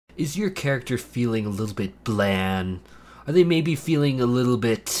Is your character feeling a little bit bland? Are they maybe feeling a little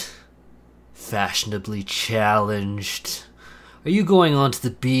bit fashionably challenged? Are you going onto the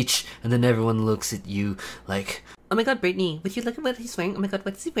beach and then everyone looks at you like, oh my god, Brittany, would you look at what he's wearing? Oh my god,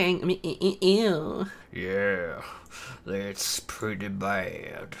 what's he wearing? I mean, ew. Yeah, that's pretty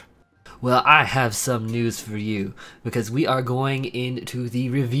bad. Well, I have some news for you, because we are going into the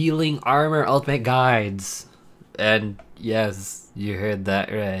Revealing Armor Ultimate Guides. And yes, you heard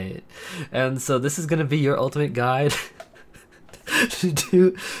that right. And so this is going to be your ultimate guide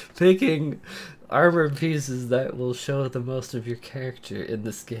to picking armor pieces that will show the most of your character in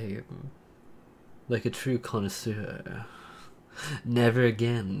this game. Like a true connoisseur. Never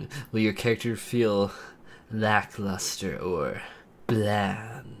again will your character feel lackluster or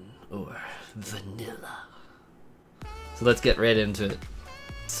bland or vanilla. So let's get right into it.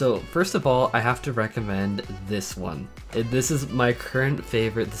 So first of all, I have to recommend this one. This is my current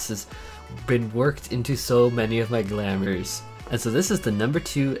favorite. This has been worked into so many of my glamours. And so this is the number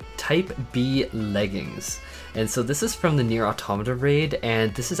 2 Type B leggings. And so this is from the Nier Automata raid,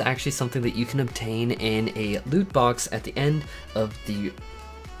 and this is actually something that you can obtain in a loot box at the end of the,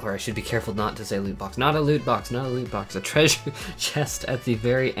 or I should be careful not to say loot box, not a loot box, not a loot box, a treasure chest at the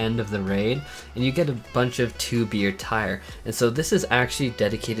very end of the raid, and you get a bunch of 2B attire. And so this is actually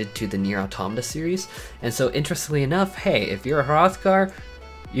dedicated to the Nier Automata series, and so interestingly enough, hey, if you're a Hrothgar,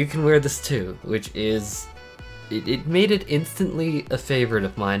 you can wear this too, which is, it made it instantly a favorite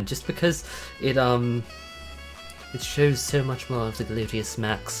of mine, just because it shows so much more of the gluteus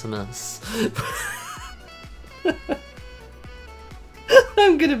maximus.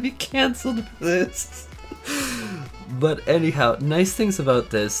 I'm gonna be cancelled for this. But anyhow, nice things about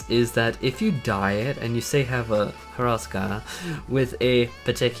this is that if you dye it, and you say have a Hrothgar with a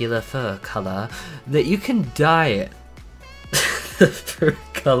particular fur color, that you can dye it the fur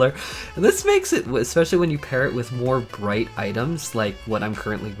color. And this makes it, especially when you pair it with more bright items like what I'm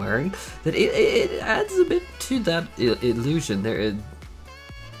currently wearing, that it adds a bit to that illusion.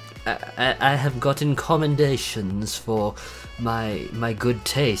 I have gotten commendations for my good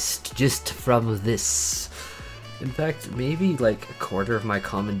taste just from this. In fact, maybe like a quarter of my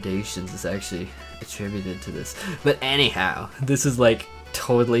commendations is actually attributed to this. But anyhow, this is like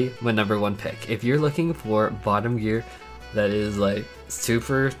totally my number 1 pick. If you're looking for bottom gear that is like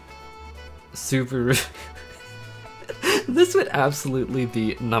super this would absolutely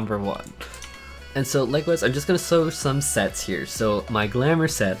be number 1. And so likewise, I'm just going to show some sets here. So my glamour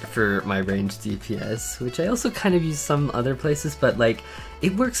set for my ranged DPS, which I also kind of use some other places, but like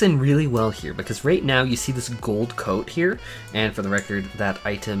it works in really well here because right now you see this gold coat here, and for the record, that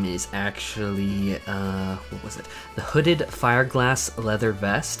item is actually, what was it? The hooded fireglass leather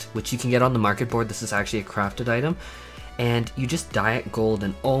vest, which you can get on the market board. This is actually a crafted item, and you just dye it gold,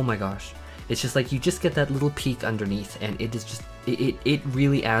 and oh my gosh, it's just like you just get that little peek underneath, and it is just, it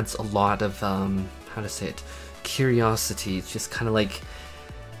really adds a lot of, how to say it, curiosity. It's just kind of like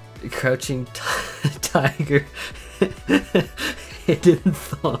crouching tiger hidden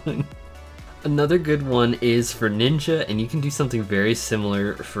thong. Another good one is for ninja, and you can do something very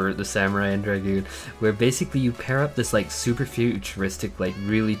similar for the samurai and dragoon, where basically you pair up this like super futuristic, like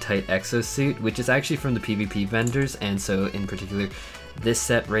really tight exosuit, which is actually from the PvP vendors, and so in particular this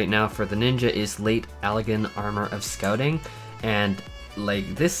set right now for the ninja is Late Allegan Armor of Scouting, and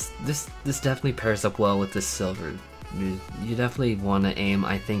like this definitely pairs up well with this silver. You definitely want to aim,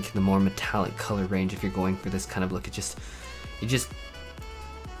 I think, the more metallic color range if you're going for this kind of look. It just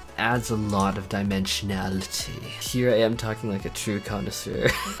adds a lot of dimensionality. Here I am talking like a true connoisseur.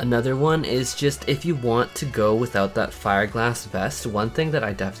 Another one is just if you want to go without that fireglass vest, one thing that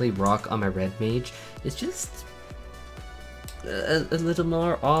I definitely rock on my red mage is just a little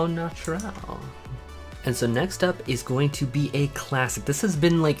more au naturel. And so next up is going to be a classic. This has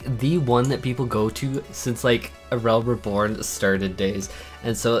been like the one that people go to since like A Realm Reborn started days.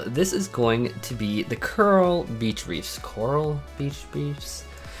 And so this is going to be the Coral Beach Reefs. Coral Beach Reefs?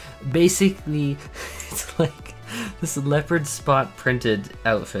 Basically, it's like this leopard spot printed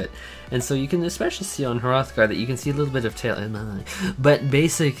outfit. And so you can especially see on Hrothgar that you can see a little bit of tail in my eye. But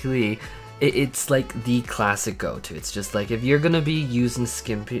basically, it's like the classic go-to. It's just like if you're gonna be using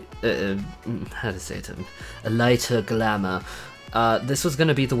skimpy, how to say it, a lighter glamour, this was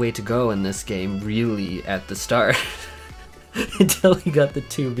gonna be the way to go in this game, really, at the start. Until you got the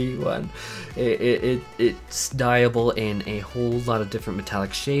 2B one. It's dyeable in a whole lot of different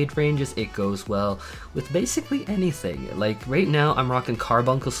metallic shade ranges. It goes well with basically anything. Like right now I'm rocking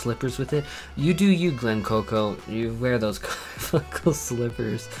carbuncle slippers with it. You do you, Glen Coco. You wear those carbuncle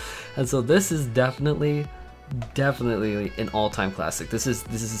slippers. And so this is definitely definitely an all-time classic. This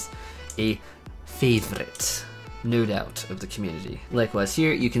is a favorite, no doubt, of the community. Likewise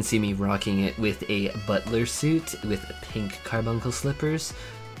here, you can see me rocking it with a butler suit with pink carbuncle slippers.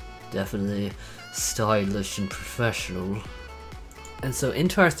 Definitely stylish and professional. And so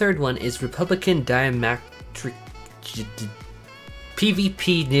into our third one is Republican Diametric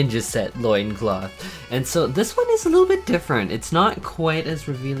PvP Ninja Set Loincloth. And so this one is a little bit different. It's not quite as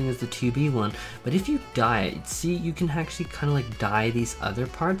revealing as the 2B one, but if you dye it, see, you can actually kind of like dye these other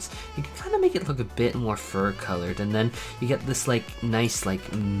parts. You can kind of make it look a bit more fur colored, and then you get this like nice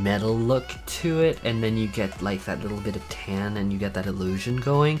like metal look to it, and then you get like that little bit of tan and you get that illusion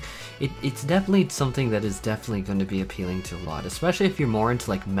going. It's definitely something that is definitely going to be appealing to a lot, especially if you're more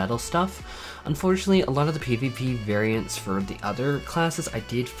into like metal stuff. Unfortunately, a lot of the PvP variants for the other classes I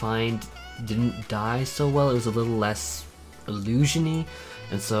did find didn't dye so well. It was a little less illusion-y,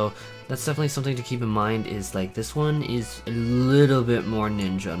 and so that's definitely something to keep in mind. Is like this one is a little bit more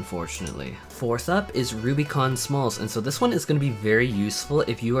ninja, unfortunately. Fourth up is Rubicon Smalls, and so this one is going to be very useful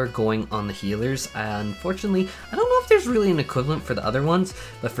if you are going on the healers. Unfortunately, I don't know if there's really an equivalent for the other ones,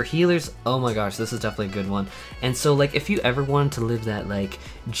 but for healers, oh my gosh, this is definitely a good one. And so like if you ever wanted to live that like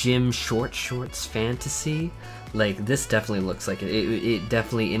gym shorts fantasy, like this definitely looks like it. It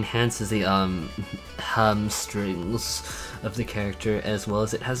definitely enhances the hamstrings of the character, as well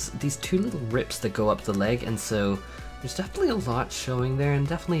as it has these two little rips that go up the leg, and so there's definitely a lot showing there, and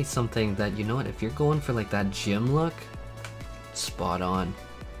definitely something that, you know what, if you're going for like that gym look, spot on.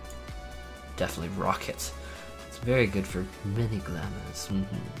 Definitely rock it. It's very good for many glamours.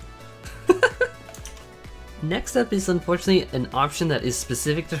 Next up is unfortunately an option that is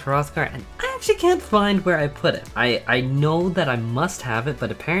specific to Hrothgar, and I actually can't find where I put it. I know that I must have it,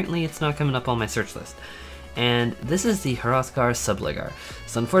 but apparently it's not coming up on my search list. And this is the Hrothgar Subligar.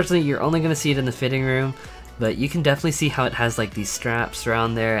 So unfortunately you're only going to see it in the fitting room, but you can definitely see how it has like these straps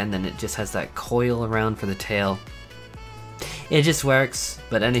around there, and then it just has that coil around for the tail. It just works,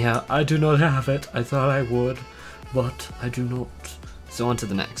 but anyhow, I do not have it. I thought I would, but I do not. So on to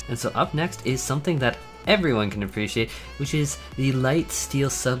the next. And so up next is something that everyone can appreciate, which is the Light Steel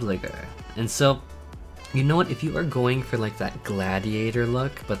Subligar. And so, you know what, if you are going for like that gladiator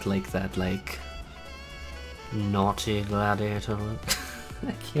look, but like that like naughty gladiator look,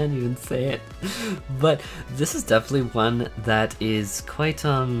 I can't even say it, but this is definitely one that is quite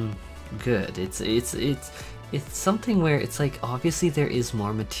good. It's something where it's like, obviously there is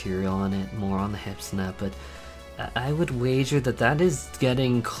more material on it, more on the hips and that, but I would wager that that is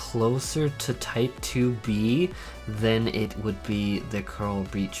getting closer to Type 2B than it would be the Curl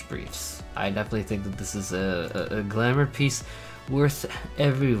Breach Briefs. I definitely think that this is a glamour piece worth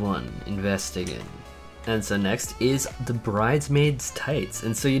everyone investing in. And so next is the Bridesmaid's Tights.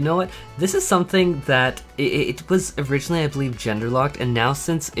 And so you know what? This is something that it was originally, I believe, gender locked, and now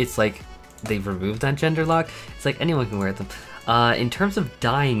since it's like they've removed that gender lock, it's like anyone can wear them. In terms of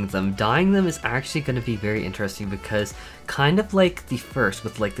dyeing them is actually going to be very interesting, because kind of like the first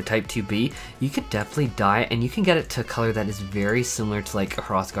with like the Type 2B, you could definitely dye, and you can get it to a color that is very similar to like a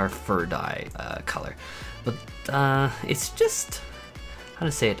Hrothgar fur dye color. But it's just, how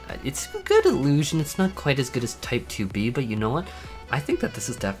to say it, it's a good illusion. It's not quite as good as Type 2B, but you know what? I think that this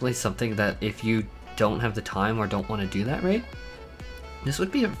is definitely something that if you don't have the time or don't want to do that right, this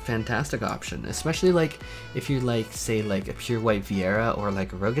would be a fantastic option, especially like if you're like, say like a pure white Vieira or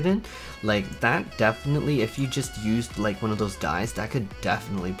like a Rogadin, like that definitely, if you just used like one of those dyes, that could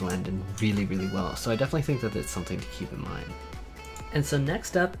definitely blend in really, really well. So I definitely think that it's something to keep in mind. And so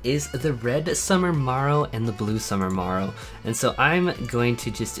next up is the Red Summer Morrow and the Blue Summer Morrow. And so I'm going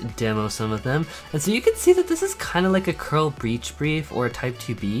to just demo some of them. And so you can see that this is kind of like a Curl Breach Brief or a Type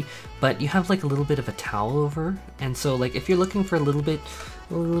 2B, but you have like a little bit of a towel over. And so like if you're looking for a little bit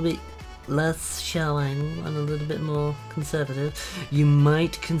less showing and a little bit more conservative, you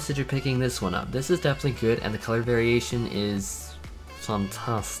might consider picking this one up. This is definitely good, and the color variation is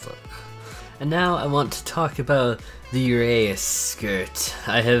fantastic. And now I want to talk about the Uraeus skirt.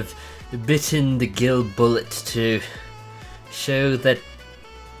 I have bitten the gill bullet to show that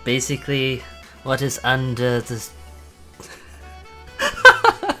basically what is under the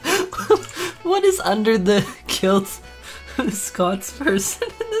what is under the kilt Scots person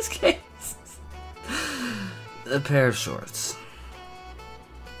in this case? A pair of shorts.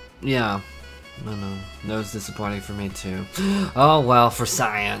 Yeah. No, that was disappointing for me too. Oh well, for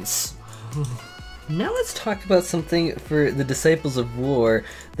science. Now let's talk about something for the Disciples of War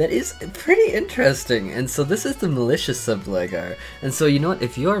that is pretty interesting. And so this is the Militia Subligar. And so you know what,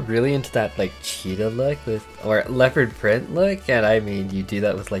 if you're really into that like cheetah look or leopard print look, and I mean you do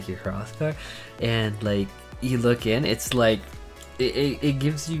that with like your Hrothgar, and like you look in, it's like it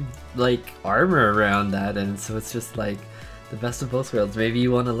gives you like armor around that, and so it's just like the best of both worlds. Maybe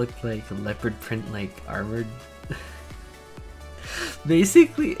you want to look like a leopard print, like armored.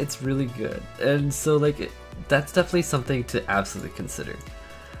 Basically, it's really good, and so like that's definitely something to absolutely consider.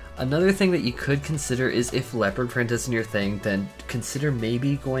 Another thing that you could consider is if leopard print isn't your thing, then consider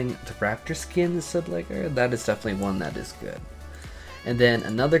maybe going to raptor skin sublegger. That is definitely one that is good. And then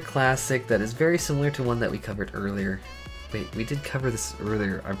another classic that is very similar to one that we covered earlier. Wait, we did cover this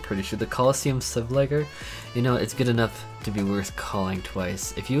earlier, I'm pretty sure. The Colosseum sublegger. You know, it's good enough to be worth calling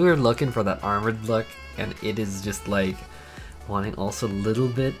twice. If you were looking for that armored look, and it is just like wanting also a little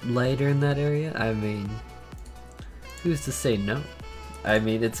bit lighter in that area, I mean, who's to say no? I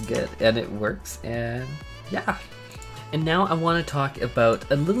mean, it's good, and it works, and yeah. And now I want to talk about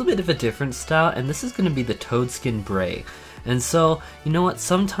a little bit of a different style, and this is going to be the Toadskin Bray. And so, you know what,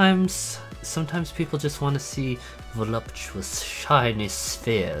 sometimes people just want to see voluptuous, shiny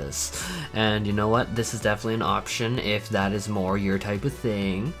spheres. And you know what, this is definitely an option if that is more your type of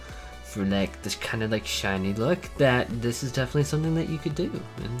thing. For like this kind of like shiny look, that this is definitely something that you could do.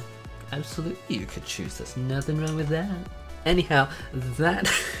 And absolutely you could choose this, nothing wrong with that. Anyhow,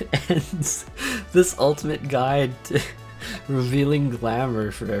 that ends this ultimate guide to revealing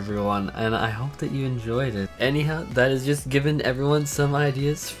glamour for everyone, and I hope that you enjoyed it. Anyhow, that has just given everyone some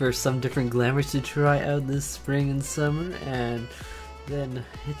ideas for some different glamours to try out this spring and summer, and then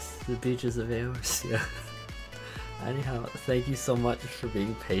it's the beaches of Evyx, yeah. Anyhow, thank you so much for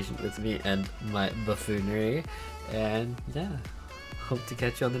being patient with me and my buffoonery, and yeah, hope to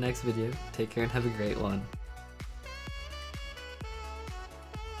catch you on the next video. Take care and have a great one.